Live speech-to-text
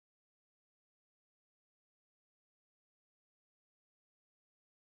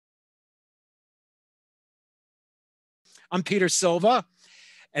I'm Peter Silva,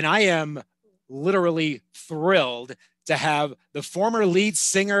 and I am literally thrilled to have the former lead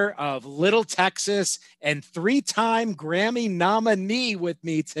singer of Little Texas and three-time Grammy nominee with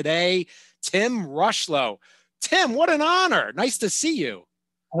me today, Tim Rushlow. Tim, what an honor. Nice to see you.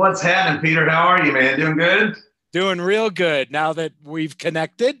 What's happening, Peter? How are you, man? Doing good? Doing real good now that we've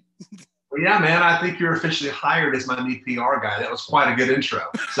connected. Well, yeah, man, I think you're officially hired as my new PR guy. That was quite a good intro.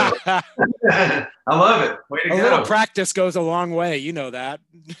 So I love it. Way to go. A little practice goes a long way. You know that.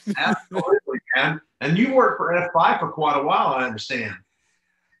 Absolutely, man. And you worked for F5 for quite a while, I understand.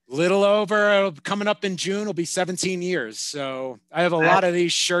 Little over, coming up in June, will be 17 years. So I have a lot of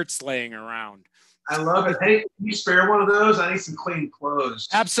these shirts laying around. I love it. Hey, can you spare one of those? I need some clean clothes.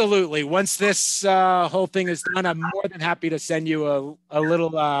 Absolutely. Once this whole thing is done, I'm more than happy to send you a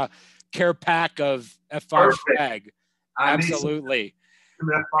little care pack of F5 swag. Absolutely.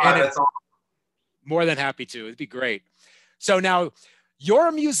 F5, that's awesome. More than happy to. It'd be great. So now you're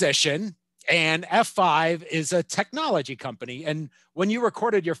a musician and F5 is a technology company. And when you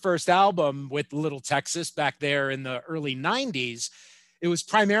recorded your first album with Little Texas back there in the early 90s, it was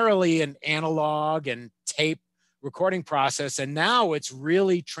primarily an analog and tape recording process. And now it's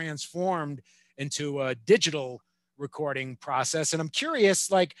really transformed into a digital recording process. And I'm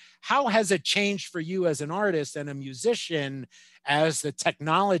curious, like, how has it changed for you as an artist and a musician as the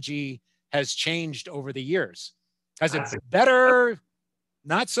technology has changed over the years? Has it better,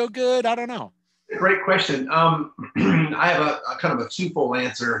 not so good? I don't know. Great question. I have a kind of a twofold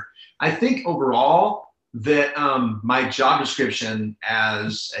answer. I think overall that my job description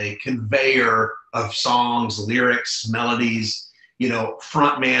as a conveyor of songs, lyrics, melodies, you know,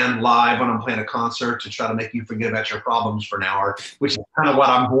 front man live when I'm playing a concert to try to make you forget about your problems for an hour, which is kind of what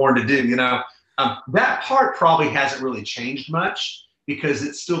I'm born to do, you know. That part probably hasn't really changed much because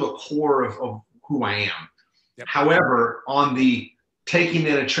it's still the core of who I am. Yep. However, on the taking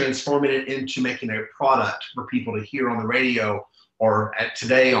it and transforming it into making a product for people to hear on the radio or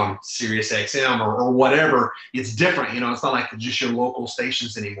today on Sirius XM or whatever, it's different. You know, it's not like just your local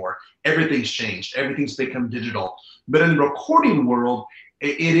stations anymore. Everything's changed. Everything's become digital. But in the recording world,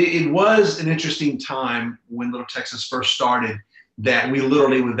 it was an interesting time when Little Texas first started that we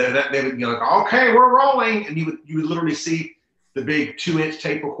literally would, they would be like, okay, we're rolling. And you would literally see the big 2-inch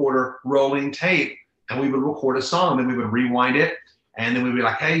tape recorder rolling tape, and we would record a song, and we would rewind it. And then we'd be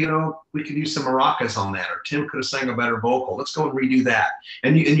like, hey, you know, we could use some maracas on that, or Tim could have sang a better vocal. Let's go and redo that.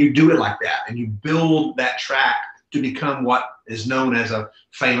 And you do it like that, and you build that track to become what is known as a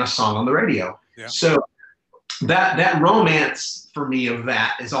famous song on the radio. Yeah. So that romance for me of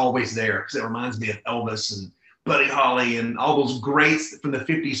that is always there because it reminds me of Elvis and Buddy Holly and all those greats from the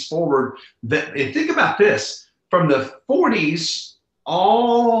 50s forward. And think about this, from the 40s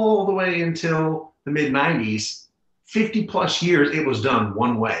all the way until the mid 90s, 50 plus years, it was done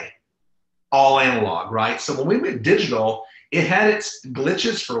one way, all analog, right? So when we went digital, it had its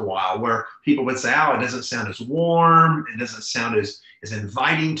glitches for a while where people would say, oh, it doesn't sound as warm. It doesn't sound as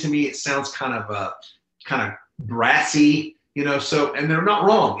inviting to me. It sounds kind of brassy, you know, so, and they're not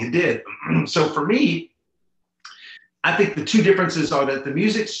wrong. It did. So for me, I think the two differences are that the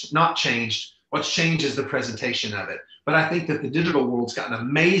music's not changed. What's changed is the presentation of it. But I think that the digital world's gotten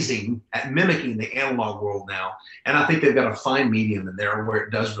amazing at mimicking the analog world now. And I think they've got a fine medium in there where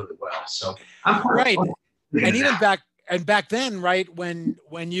it does really well. So I'm right. And even back then, right, when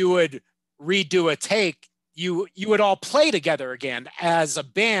you would redo a take, you would all play together again as a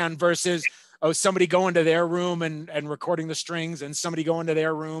band versus somebody going to their room and recording the strings and somebody going to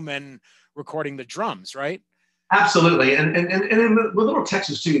their room and recording the drums, right? Absolutely. And with Little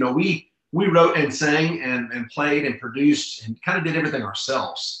Texas too, you know, we wrote and sang and played and produced and kind of did everything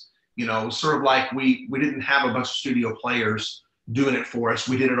ourselves. You know, sort of like we didn't have a bunch of studio players doing it for us.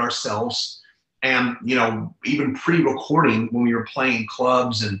 We did it ourselves. And, you know, even pre-recording when we were playing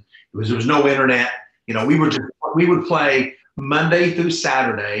clubs and there was no internet, you know, we would play Monday through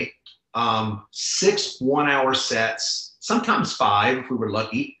Saturday, 6 1-hour sets, sometimes 5 if we were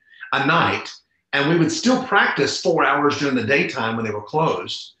lucky, a night. And we would still practice 4 hours during the daytime when they were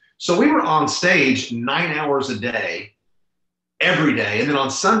closed. So we were on stage 9 hours a day, every day. And then on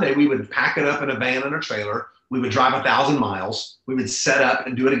Sunday, we would pack it up in a van and a trailer. We would drive 1,000 miles. We would set up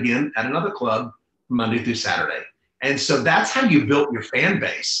and do it again at another club Monday through Saturday. And so that's how you built your fan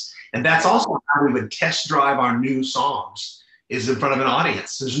base. And that's also how we would test drive our new songs, is in front of an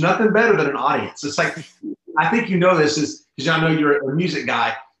audience. There's nothing better than an audience. It's like, I think you know this is, because I know you're a music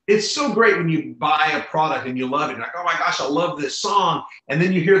guy. It's so great when you buy a product and you love it. You're like, oh my gosh, I love this song. And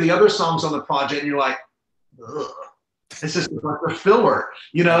then you hear the other songs on the project and you're like, ugh, it's just like a filler.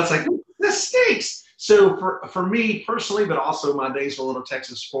 You know, it's like, this stinks. So for me personally, but also my days for Little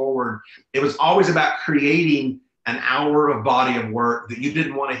Texas Forward, it was always about creating an hour of body of work that you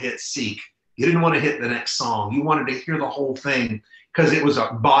didn't want to hit seek. You didn't want to hit the next song. You wanted to hear the whole thing because it was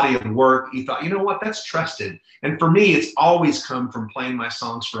a body of work. You thought, you know what, that's trusted. And for me, it's always come from playing my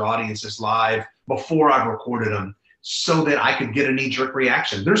songs for audiences live before I've recorded them so that I could get a knee-jerk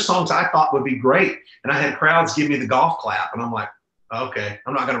reaction. There's songs I thought would be great, and I had crowds give me the golf clap, and I'm like, okay,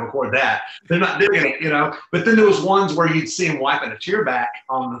 I'm not going to record that. They're not doing it, you know. But then there was ones where you'd see them wiping a tear back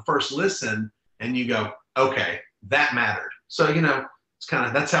on the first listen, and you go, okay, that mattered. So, you know, it's kind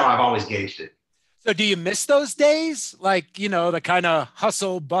of, that's how I've always gauged it. So do you miss those days? Like, you know, the kind of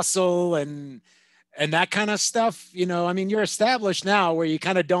hustle, bustle, and that kind of stuff? You know, I mean, you're established now where you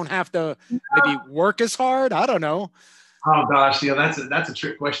kind of don't have to maybe work as hard. I don't know. Oh gosh, you know, that's a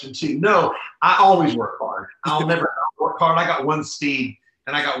trick question too. No, I always work hard. I'll never not work hard. I got one speed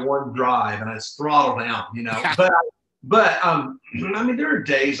and I got one drive, and it's throttle down, you know. But I mean, there are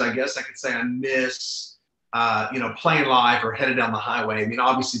days I guess I could say I miss, you know, playing live or headed down the highway. I mean,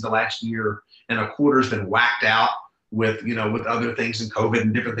 obviously the last year and a quarter's been whacked out with, you know, with other things and COVID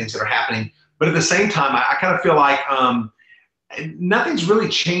and different things that are happening. But at the same time, I kind of feel like nothing's really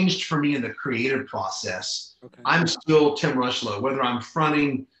changed for me in the creative process. Okay. I'm still Tim Rushlow, whether I'm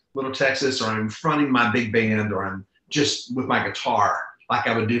fronting Little Texas or I'm fronting my big band or I'm just with my guitar like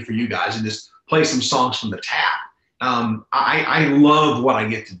I would do for you guys and just play some songs from the tap. I love what I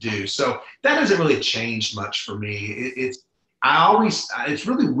get to do. So that hasn't really changed much for me. It's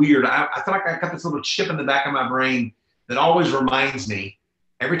really weird. I feel like I got this little chip in the back of my brain that always reminds me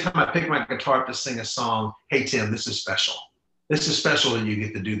every time I pick my guitar up to sing a song, hey, Tim, this is special. This is special that you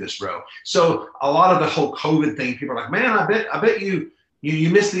get to do this, bro. So a lot of the whole COVID thing, people are like, man, I bet you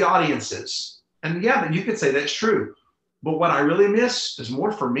miss the audiences. And yeah, you could say that's true. But what I really miss is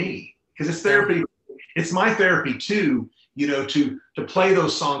more for me, because it's therapy. It's my therapy too, you know, to play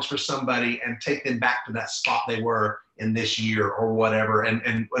those songs for somebody and take them back to that spot they were in this year or whatever,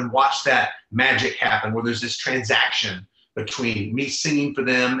 and watch that magic happen where there's this transaction between me singing for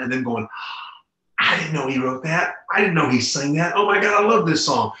them and then going, I didn't know he wrote that. I didn't know he sang that. Oh my God, I love this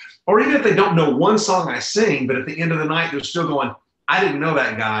song. Or even if they don't know one song I sing, but at the end of the night, they're still going, I didn't know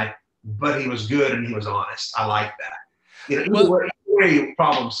that guy, but he was good and he was honest. I like that. You know, either way,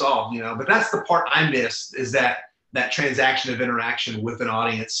 problem solved, you know, but that's the part I miss, is that transaction of interaction with an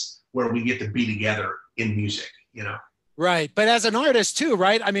audience where we get to be together in music, you know? Right. But as an artist too,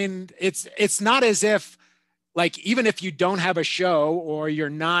 right? I mean, it's not as if, like, even if you don't have a show or you're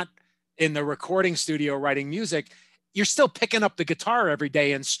not in the recording studio writing music, you're still picking up the guitar every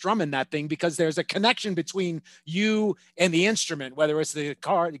day and strumming that thing, because there's a connection between you and the instrument, whether it's the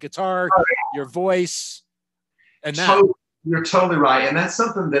guitar, your voice, and that. You're totally right. And that's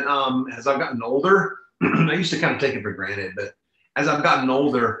something that as I've gotten older, I used to kind of take it for granted, but as I've gotten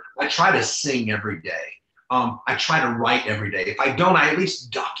older, I try to sing every day. I try to write every day. If I don't, I at least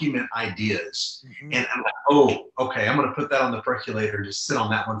document ideas. Mm-hmm. And I'm like, oh, okay, I'm going to put that on the percolator, just sit on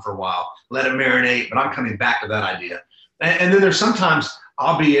that one for a while, let it marinate, but I'm coming back to that idea. And then there's sometimes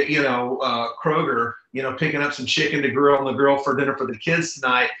I'll be at, you know, Kroger, you know, picking up some chicken to grill on the grill for dinner for the kids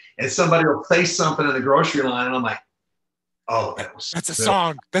tonight, and somebody will say something in the grocery line, and I'm like, oh, that's a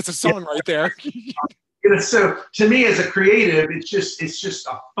song. That's a song right there. You know, so to me as a creative, it's just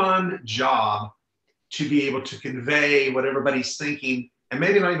a fun job to be able to convey what everybody's thinking, and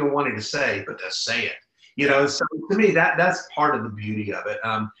maybe not even wanting to say, but to say it. You know, so to me, that's part of the beauty of it.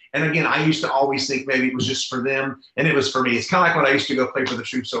 And again, I used to always think maybe it was just for them, and it was for me. It's kind of like when I used to go play for the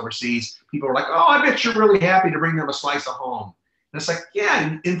troops overseas. People were like, oh, I bet you're really happy to bring them a slice of home. And it's like,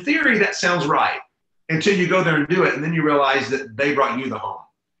 yeah, in theory, that sounds right, until you go there and do it, and then you realize that they brought you the home.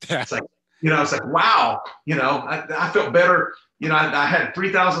 Yeah. It's like, you know, it's like, wow, you know, I felt better. You know, I had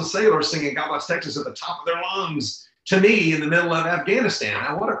 3,000 sailors singing God Bless Texas at the top of their lungs to me in the middle of Afghanistan.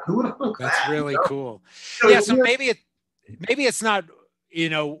 Who would have thought that? That's really cool. Yeah, so maybe it's not, you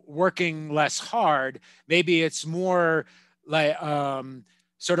know, working less hard. Maybe it's more like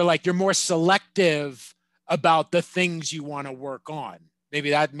sort of like you're more selective about the things you want to work on.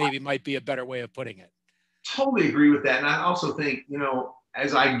 Maybe might be a better way of putting it. Totally agree with that. And I also think, you know,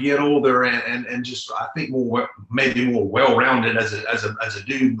 as I get older and just, I think maybe more well-rounded as a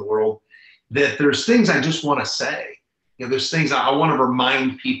dude in the world, that there's things I just want to say. You know, there's things I want to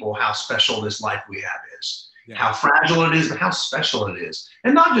remind people how special this life we have is, how fragile it is, but how special it is.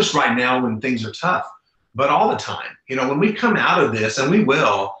 And not just right now when things are tough, but all the time. You know, when we come out of this, and we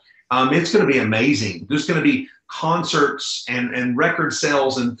will, it's going to be amazing. There's going to be concerts and record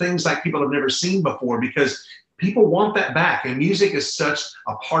sales and things like people have never seen before, because people want that back. And music is such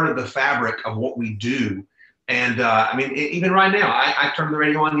a part of the fabric of what we do. And I mean, even right now, I turned the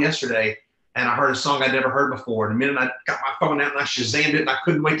radio on yesterday and I heard a song I'd never heard before. And the minute I got my phone out and I Shazammed it, and I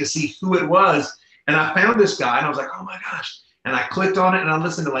couldn't wait to see who it was. And I found this guy and I was like, oh my gosh. And I clicked on it and I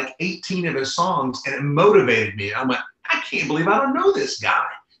listened to like 18 of his songs and it motivated me. I'm like, I can't believe I don't know this guy.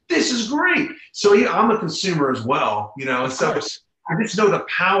 This is great. So yeah, I'm a consumer as well, you know, and so I just know the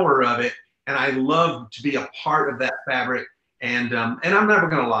power of it. And I love to be a part of that fabric. And I'm never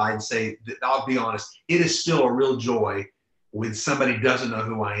going to lie and say that, I'll be honest, it is still a real joy when somebody doesn't know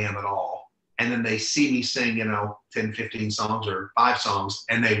who I am at all. And then they see me sing, you know, 10, 15 songs or 5 songs,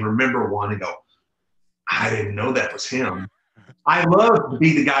 and they remember one and go, I didn't know that was him. I love to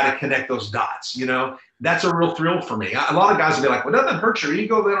be the guy to connect those dots, you know. That's a real thrill for me. A lot of guys will be like, well, doesn't hurt your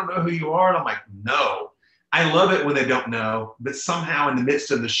ego, they don't know who you are. And I'm like, no. I love it when they don't know, but somehow in the midst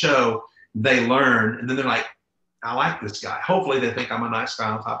of the show, they learn, and then they're like, I like this guy. Hopefully they think I'm a nice guy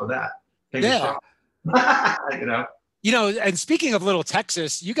on top of that. Yeah. You know, and speaking of Little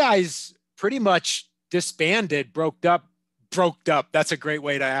Texas, you guys pretty much disbanded, broke up. That's a great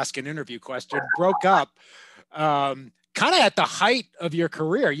way to ask an interview question. Broke up kind of at the height of your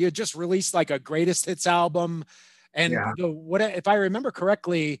career. You had just released like a greatest hits album. And what, if I remember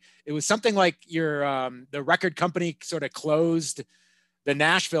correctly, it was something like your the record company sort of closed the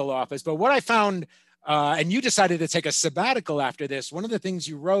Nashville office. But what I found, and you decided to take a sabbatical after this. One of the things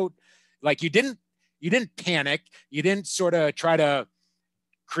you wrote, like you didn't panic. You didn't sort of try to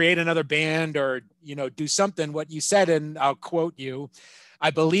create another band or, you know, do something. What you said, and I'll quote you, I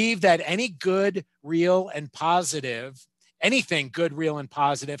believe that anything good, real, and positive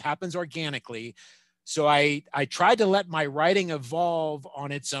happens organically. So I tried to let my writing evolve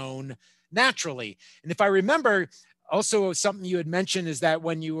on its own naturally. And if I remember, also something you had mentioned is that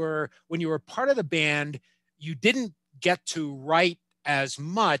when you were part of the band, you didn't get to write as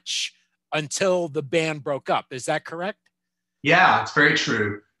much until the band broke up. Is that correct? Yeah, it's very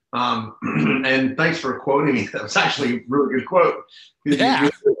true. And thanks for quoting me. That was actually a really good quote. Yeah.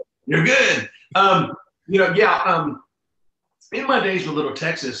 You're good. In my days with Little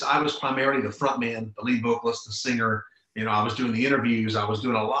Texas, I was primarily the front man, the lead vocalist, the singer. You know, I was doing the interviews. I was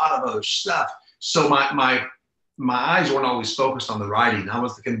doing a lot of other stuff. So my eyes weren't always focused on the writing. I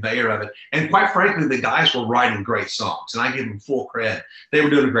was the conveyor of it. And quite frankly, the guys were writing great songs, and I give them full credit. They were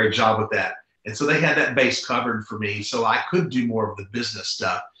doing a great job with that. And so they had that base covered for me, so I could do more of the business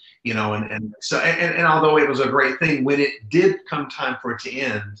stuff, you know. And although it was a great thing, when it did come time for it to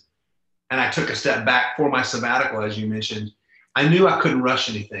end, and I took a step back for my sabbatical, as you mentioned, I knew I couldn't rush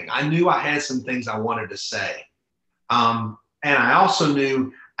anything. I knew I had some things I wanted to say. And I also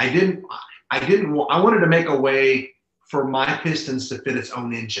knew I wanted to make a way for my Pistons to fit its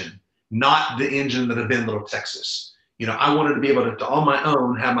own engine, not the engine that had been Little Texas. You know, I wanted to be able to, on my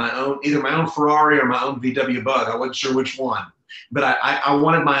own, have my own, either my own Ferrari or my own VW Bug. I wasn't sure which one, but I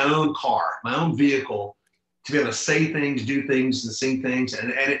wanted my own car, my own vehicle to be able to say things, do things, and sing things.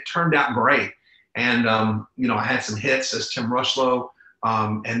 And it turned out great. And, you know, I had some hits as Tim Rushlow.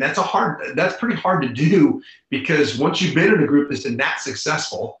 And that's pretty hard to do, because once you've been in a group that's been that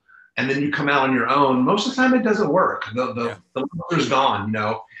successful, and then you come out on your own, most of the time it doesn't work. The loser's gone, you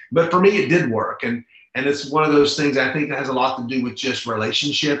know. But for me, it did work. And it's one of those things I think that has a lot to do with just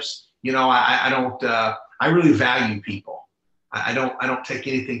relationships. You know, I really value people. I don't take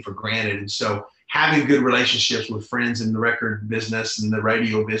anything for granted. And so having good relationships with friends in the record business and the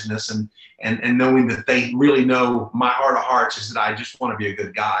radio business, and knowing that they really know my heart of hearts is that I just want to be a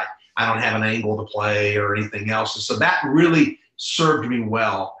good guy. I don't have an angle to play or anything else. And so that really served me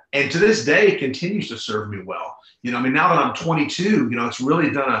well. And to this day, it continues to serve me well. You know, I mean, now that I'm 22, you know, it's really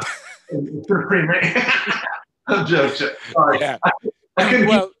done I'm joking. Sorry. Yeah. I couldn't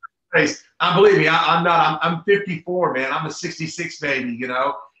keep face. Believe me, I'm not. I'm 54, man. I'm a 66 baby, you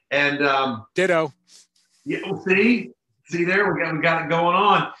know. And ditto. Yeah, well, see there, we got it going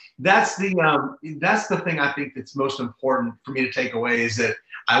on. That's the thing I think that's most important for me to take away, is that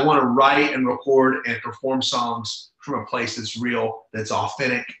I want to write and record and perform songs from a place that's real, that's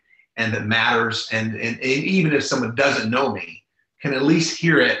authentic, and that matters. And even if someone doesn't know me, can at least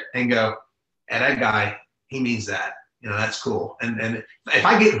hear it and go, hey, that guy, he means that. You know, that's cool. And if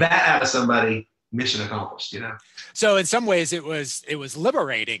I get that out of somebody, mission accomplished, you know? So in some ways it was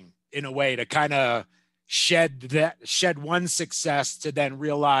liberating in a way to kind of shed one success to then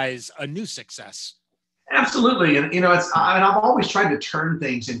realize a new success. Absolutely. And, you know, I've always tried to turn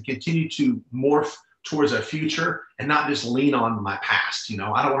things and continue to morph towards a future and not just lean on my past. You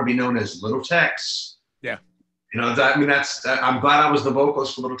know, I don't want to be known as Little Tex. Yeah. You know, I mean, I'm glad I was the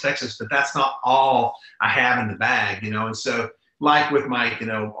vocalist for Little Texas, but that's not all I have in the bag, you know. And so, like with my, you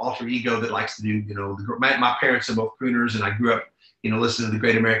know, alter ego that likes to do, you know, my parents are both crooners, and I grew up, you know, listening to the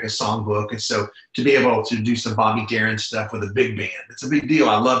Great American Songbook. And so to be able to do some Bobby Darin stuff with a big band, it's a big deal.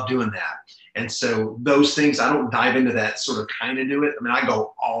 I love doing that. And so those things, I don't dive into that sort of kind of do it. I mean, I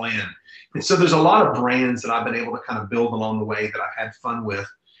go all in. And so there's a lot of brands that I've been able to kind of build along the way that I've had fun with.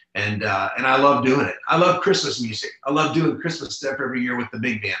 And I love doing it. I love Christmas music. I love doing Christmas stuff every year with the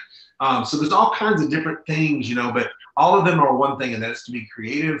big band. So there's all kinds of different things, you know, but all of them are one thing, and that's to be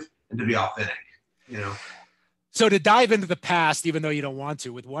creative and to be authentic, you know. So to dive into the past, even though you don't want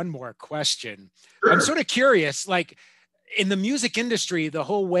to, with one more question, Sure. I'm sort of curious, like in the music industry, the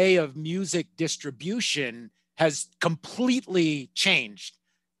whole way of music distribution has completely changed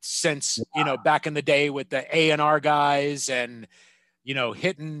since, you know, back in the day with the A&R guys and, you know,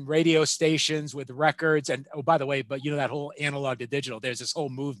 hitting radio stations with records. And oh, by the way, but you know, that whole analog to digital, there's this whole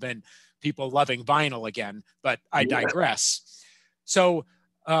movement, people loving vinyl again, but I digress. So,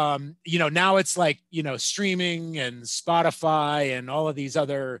 you know, now it's like, you know, streaming and Spotify and all of these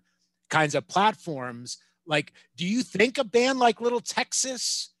other kinds of platforms. Like, do you think a band like Little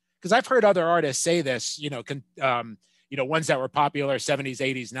Texas, because I've heard other artists say this, you know, you know, ones that were popular 70s,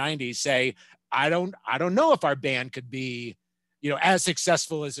 80s, 90s say, I don't know if our band could be, you know, as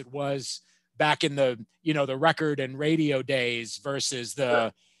successful as it was back in the, you know, the record and radio days versus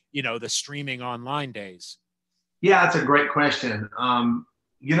the, you know, the streaming online days. Yeah, that's a great question.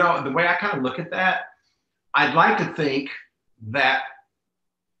 You know, the way I kind of look at that, I'd like to think that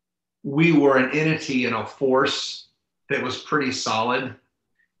we were an entity and a force that was pretty solid,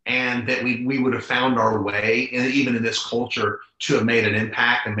 and that we would have found our way, and even in this culture, to have made an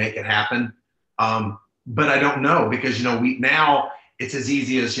impact and make it happen. But I don't know, because, you know, now it's as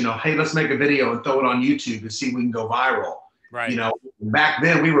easy as, you know, hey, let's make a video and throw it on YouTube and see if we can go viral. Right. You know, back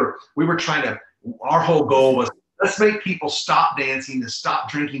then we were trying to, our whole goal was, let's make people stop dancing and stop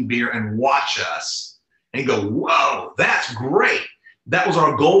drinking beer and watch us and go, whoa, that's great. That was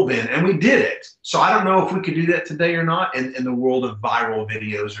our goal then, and we did it. So I don't know if we could do that today or not in the world of viral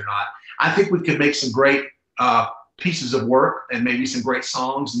videos or not. I think we could make some great pieces of work and maybe some great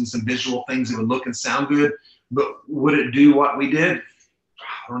songs and some visual things that would look and sound good. But would it do what we did?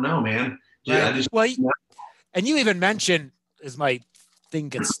 I don't know, man. Yeah, right. And you even mentioned, as my thing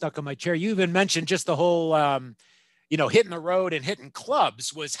gets stuck on my chair, you even mentioned just the whole, you know, hitting the road and hitting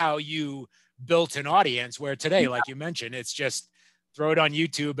clubs was how you built an audience, where today, like you mentioned, it's just throw it on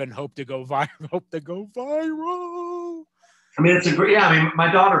YouTube and hope to go viral. I mean, it's a great, yeah, I mean,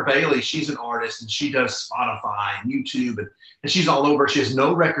 my daughter Bailey, she's an artist, and she does Spotify and YouTube, and she's all over. She has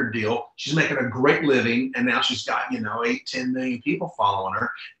no record deal. She's making a great living, and now she's got, you know, 8-10 million people following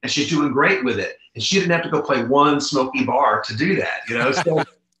her, and she's doing great with it. And she didn't have to go play one smoky bar to do that, you know. So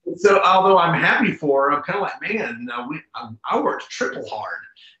although I'm happy for her, I'm kind of like, man, you know, I worked triple hard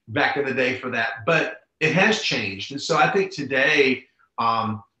back in the day for that, but it has changed. And so I think today,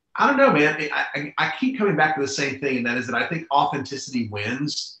 I don't know, man. I keep coming back to the same thing, and that is that I think authenticity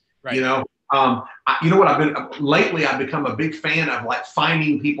wins. Right. You know, you know what? Lately, I've become a big fan of like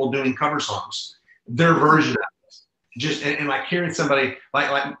finding people doing cover songs, their version of it. Just and like hearing somebody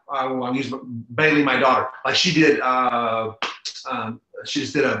I'll use Bailey, my daughter, like she just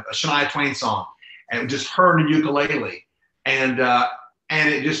did a Shania Twain song, and just her and a ukulele, and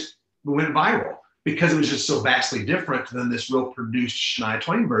it just went viral, because it was just so vastly different than this real produced Shania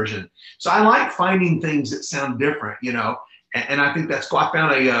Twain version. So I like finding things that sound different, you know, and I think that's cool. I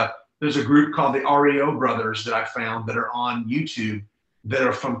found there's a group called the REO Brothers that I found that are on YouTube that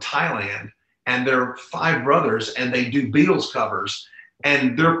are from Thailand, and they're 5 brothers, and they do Beatles covers,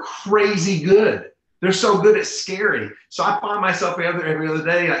 and they're crazy good. They're so good, it's scary. So I find myself every other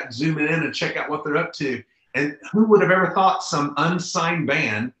day, like zooming in and check out what they're up to. And who would have ever thought some unsigned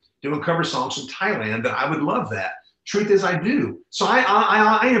band doing cover songs from Thailand that I would love that? Truth is, I do. So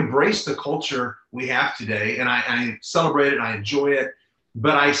I embrace the culture we have today, and I celebrate it, and I enjoy it,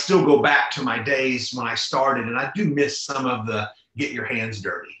 but I still go back to my days when I started, and I do miss some of the get your hands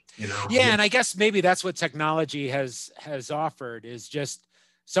dirty, you know? Yeah, and I guess maybe that's what technology has offered, is just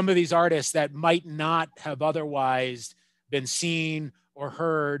some of these artists that might not have otherwise been seen or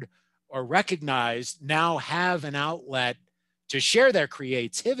heard or recognized now have an outlet to share their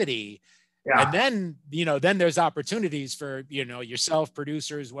creativity. Yeah. And then, you know, then there's opportunities for, you know, yourself,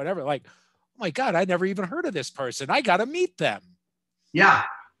 producers, whatever, like, oh my God, I never even heard of this person. I got to meet them. Yeah.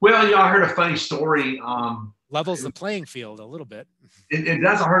 Well, you know, I heard a funny story. Levels the playing field a little bit. It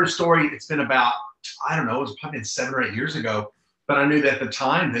does. I heard a story. It's been about, I don't know, it was probably 7 or 8 years ago, but I knew that at the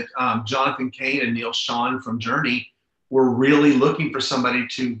time that Jonathan Cain and Neil Schon from Journey were really looking for somebody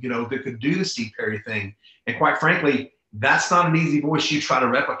to, that could do the Steve Perry thing. And quite frankly, that's not an easy voice you try to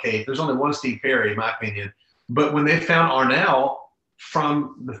replicate. There's only one Steve Perry, in my opinion. But when they found Arnell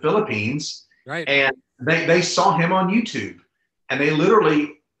from the Philippines, right, and they saw him on YouTube, and they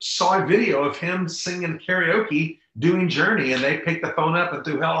literally saw a video of him singing karaoke doing Journey, and they picked the phone up, and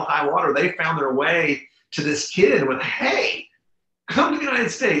through hell and high water, they found their way to this kid and went, hey, come to the United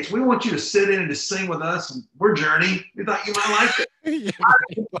States. We want you to sit in and to sing with us. And we're Journey. We thought you might like it.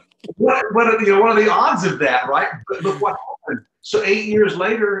 What are the odds of that, right? But what happened? So 8 years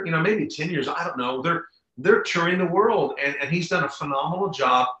later, maybe 10 years, I don't know, they're touring the world, and he's done a phenomenal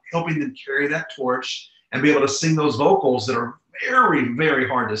job helping them carry that torch and be able to sing those vocals that are very, very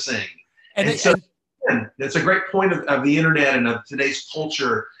hard to sing. And that's a great point of the internet and of today's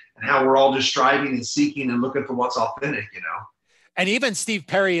culture and how we're all just striving and seeking and looking for what's authentic, And even Steve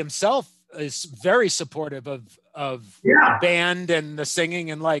Perry himself is very supportive of the band and the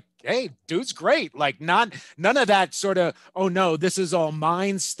singing, and like, hey, dude's great. Like none of that sort of, oh no, this is all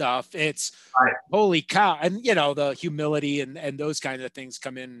mine stuff. It's right. Holy cow. And the humility and those kinds of things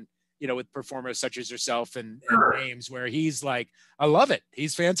come in, with performers such as yourself and names where he's like, I love it.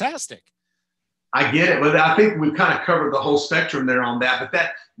 He's fantastic. I get it, but I think we've kind of covered the whole spectrum there on that. But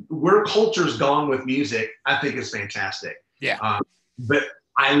that where culture's gone with music, I think is fantastic. Yeah. But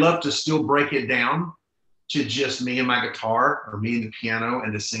I love to still break it down to just me and my guitar or me and the piano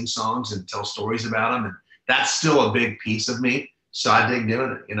and to sing songs and tell stories about them. And that's still a big piece of me. So I dig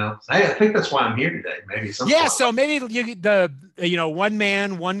doing it, Hey, I think that's why I'm here today. Maybe some. Yeah. So maybe one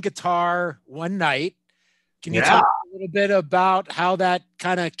man, one guitar, one night. Can you talk a little bit about how that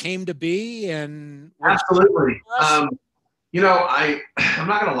kind of came to be? And absolutely. I'm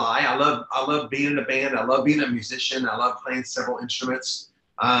not gonna lie. I love being in a band. I love being a musician. I love playing several instruments.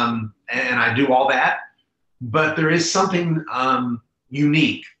 And I do all that. But there is something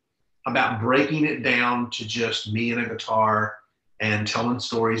unique about breaking it down to just me and a guitar and telling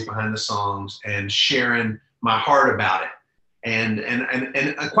stories behind the songs and sharing my heart about it. And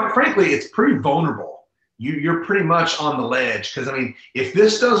quite frankly, it's pretty vulnerable. You're pretty much on the ledge, because if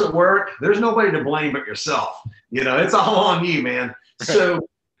this doesn't work, there's nobody to blame but yourself. It's all on you, man. So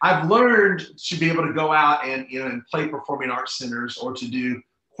I've learned to be able to go out and and play performing arts centers or to do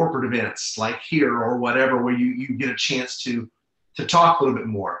corporate events like here or whatever, where you get a chance to talk a little bit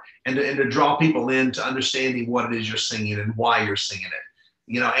more and to draw people into understanding what it is you're singing and why you're singing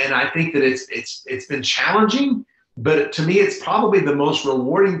it. And I think that it's been challenging, but to me, it's probably the most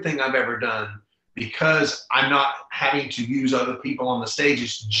rewarding thing I've ever done, because I'm not having to use other people on the stage.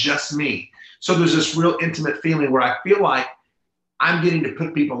 It's just me. So there's this real intimate feeling where I feel like I'm getting to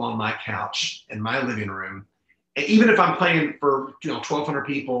put people on my couch in my living room. And even if I'm playing for 1,200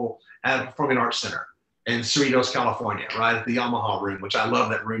 people at a performing arts center in Cerritos, California, right at the Yamaha room, which I love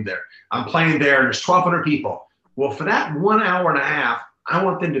that room there. I'm playing there and there's 1,200 people. Well, for that 1 hour and a half, I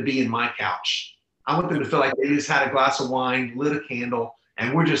want them to be in my couch. I want them to feel like they just had a glass of wine, lit a candle,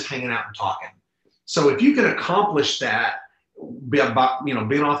 and we're just hanging out and talking. So if you can accomplish that, being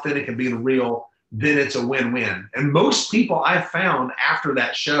authentic and being real, then it's a win-win. And most people I've found after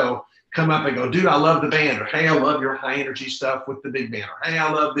that show come up and go, dude, I love the band, or hey, I love your high energy stuff with the big band, or hey,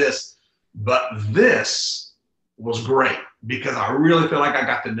 I love this, but this was great because I really feel like I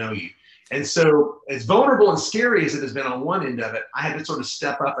got to know you. And so as vulnerable and scary as it has been on one end of it, I had to sort of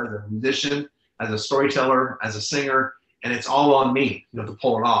step up as a musician, as a storyteller, as a singer, and it's all on me, to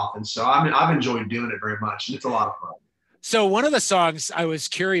pull it off. And so I've enjoyed doing it very much, and it's a lot of fun. So one of the songs I was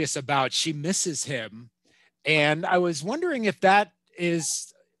curious about, She Misses Him. And I was wondering if that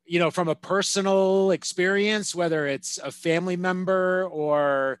is, from a personal experience, whether it's a family member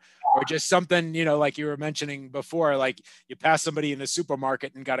or just something, like you were mentioning before, like you passed somebody in the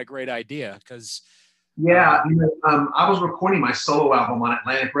supermarket and got a great idea. Because I was recording my solo album on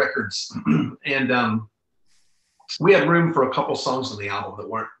Atlantic Records, and we had room for a couple songs on the album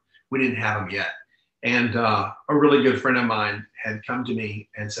that we didn't have them yet. And a really good friend of mine had come to me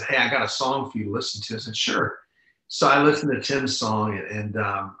and said, hey, I got a song for you to listen to. I said, sure. So I listened to Tim's song, and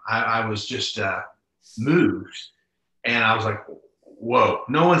I was just moved. And I was like, whoa,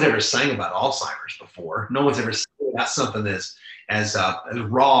 no one's ever sang about Alzheimer's before. No one's ever sang about something as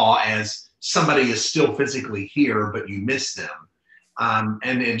raw as somebody is still physically here, but you miss them.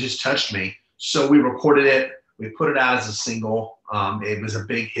 And it just touched me. So we recorded it. We put it out as a single. It was a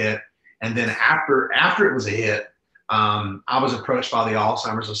big hit. And then after it was a hit, I was approached by the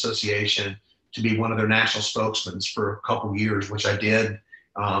Alzheimer's Association to be one of their national spokesmen for a couple years, which I did.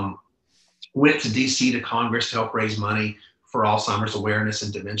 Went to DC to Congress to help raise money for Alzheimer's awareness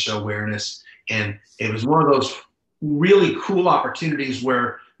and dementia awareness. And it was one of those really cool opportunities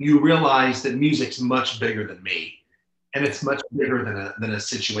where you realize that music's much bigger than me. And it's much bigger than a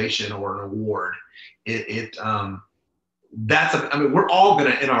situation or an award. I mean, we're all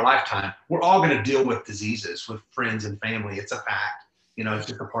gonna, in our lifetime, we're all gonna deal with diseases with friends and family. It's a fact, it's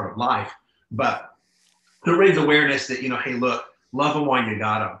just a part of life. But to raise awareness that, hey, look, love them while you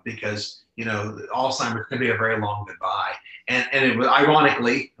got them, because, Alzheimer's can be a very long goodbye. And it was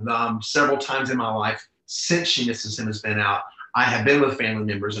ironically, several times in my life since She Misses Him has been out, I have been with family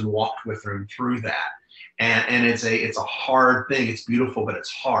members and walked with them through that. And it's a hard thing. It's beautiful, but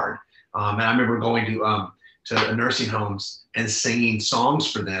it's hard. And I remember going to nursing homes and singing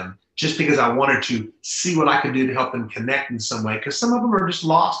songs for them just because I wanted to see what I could do to help them connect in some way. Because some of them are just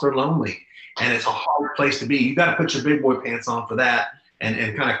lost or lonely, and it's a hard place to be. You got to put your big boy pants on for that,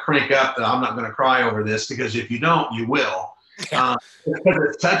 and kind of crank up that I'm not going to cry over this, because if you don't, you will. Because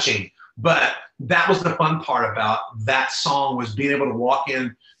it's touching. But that was the fun part about that song, was being able to walk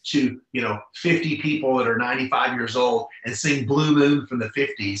in to 50 people that are 95 years old and sing Blue Moon from the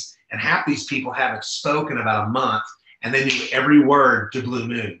 50s, and half these people haven't spoken about a month, and they knew every word to Blue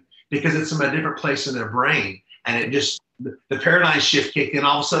Moon because it's from a different place in their brain. And it just, the paradigm shift kicked in.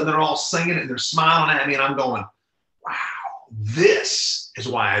 All of a sudden they're all singing it and they're smiling at me, and I'm going, wow, this is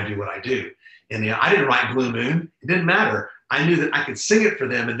why I do what I do. And I didn't write Blue Moon. It didn't matter. I knew that I could sing it for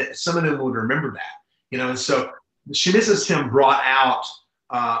them, and that some of them would remember that, and so She Misses Him brought out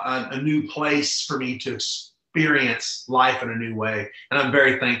a new place for me to experience life in a new way. And I'm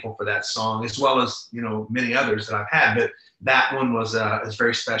very thankful for that song, as well as, many others that I've had, but that one was is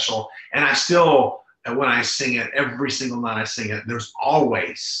very special. And I still, when I sing it, every single night I sing it, there's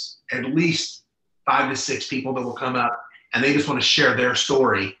always at least 5 to 6 people that will come up and they just want to share their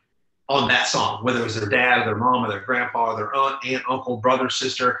story on that song, whether it was their dad or their mom or their grandpa or their aunt, uncle, brother,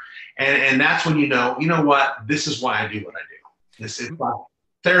 sister. And that's when you know what, this is why I do what I do. This is my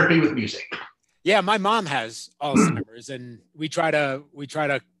therapy with music. Yeah, my mom has Alzheimer's, and we try to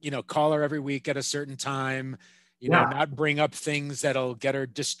call her every week at a certain time, not bring up things that'll get her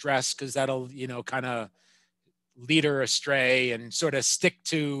distressed, because that'll, kind of lead her astray, and sort of stick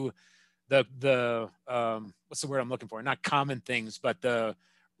to the what's the word I'm looking for? Not common things, but the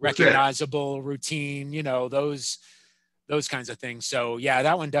recognizable routine, those kinds of things. So yeah,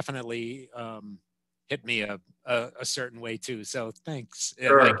 that one definitely hit me a certain way too. So thanks.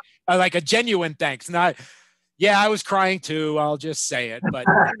 Sure. Like a genuine thanks. Not, yeah, I was crying too, I'll just say it, but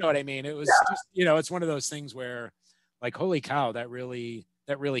you know what I mean? It was just, it's one of those things where, like, holy cow, that really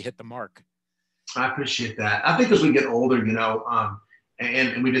hit the mark. I appreciate that. I think as we get older,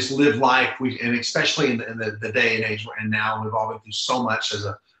 and we just live life, and especially in the day and age we're in now, we've all been through so much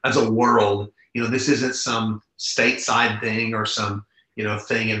as a world. This isn't some stateside thing or some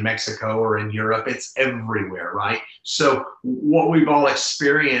thing in Mexico or in Europe. It's everywhere, right? So what we've all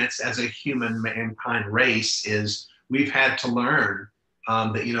experienced as a human mankind race is we've had to learn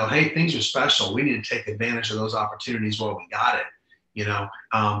that, hey, things are special. We need to take advantage of those opportunities while we got it.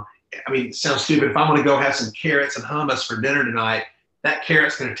 I mean, it sounds stupid. If I'm going to go have some carrots and hummus for dinner tonight, that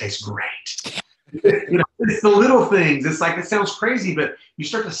carrot's going to taste great. It's the little things. It's like, it sounds crazy, but you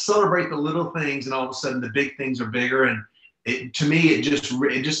start to celebrate the little things, and all of a sudden the big things are bigger. And to me, it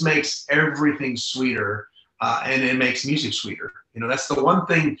just makes everything sweeter, and it makes music sweeter. That's the one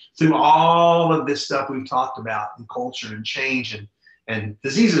thing through all of this stuff we've talked about, in culture and change and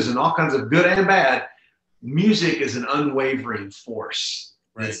diseases and all kinds of good and bad. Music is an unwavering force.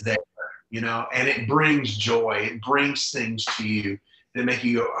 Right. That's there, and it brings joy. It brings things to you that make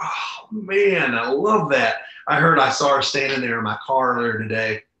you go, oh man, I love that. I saw her standing there in my car earlier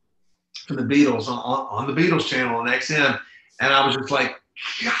today from the Beatles on the Beatles channel on XM. And I was just like,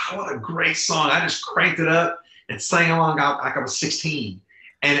 God, what a great song. I just cranked it up and sang along like I was 16.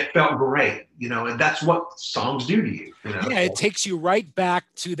 And it felt great, and that's what songs do to you. Yeah, it takes you right back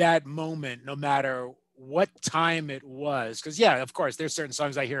to that moment, no matter what time it was. Because, yeah, of course, there's certain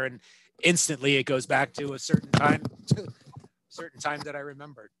songs I hear and instantly it goes back to a certain time that I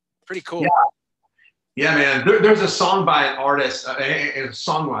remembered. Pretty cool. Yeah, man. There's a song by an artist, a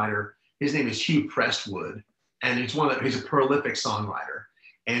songwriter. His name is Hugh Prestwood. And he's a prolific songwriter.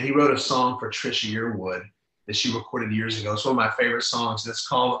 And he wrote a song for Trisha Yearwood that she recorded years ago. It's one of my favorite songs. It's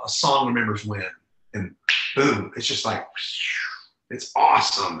called A Song Remembers When. And boom, it's just like, it's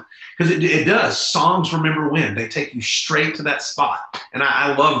awesome. Because it does. Songs remember when. They take you straight to that spot. And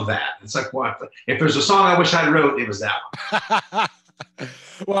I love that. It's like, well, if there's a song I wish I wrote, it was that one.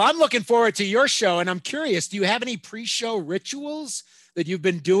 Well, I'm looking forward to your show. And I'm curious, do you have any pre-show rituals that you've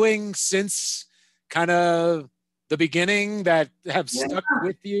been doing since kind of the beginning that have stuck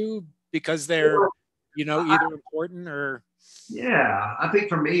with you because they're, you know, either important or? Yeah, I think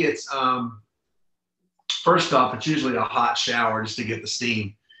for me, it's first off, it's usually a hot shower just to get the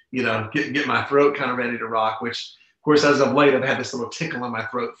steam, you know, get my throat kind of ready to rock, which of course, as of late, I've had this little tickle in my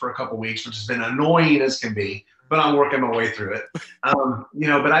throat for a couple of weeks, which has been annoying as can be, but I'm working my way through it. You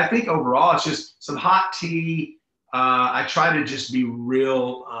know, but I think overall, it's just some hot tea. I try to just be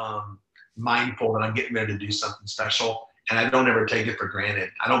real mindful that I'm getting ready to do something special, and I don't ever take it for granted.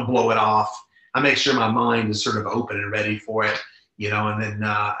 I don't blow it off. I make sure my mind is sort of open and ready for it, you know, and then, and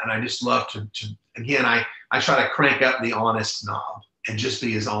I just love to again, I try to crank up the honest knob and just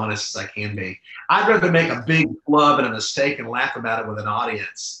be as honest as I can be. I'd rather make a big flub and a mistake and laugh about it with an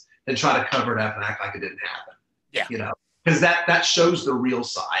audience than try to cover it up and act like it didn't happen. Yeah. You know, because that shows the real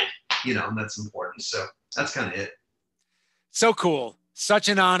side, you know, and that's important. So that's kind of it. So cool. Such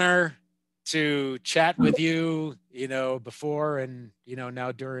an honor to chat with you, you know, before and, you know,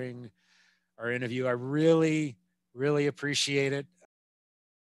 now during our interview. I really, really appreciate it.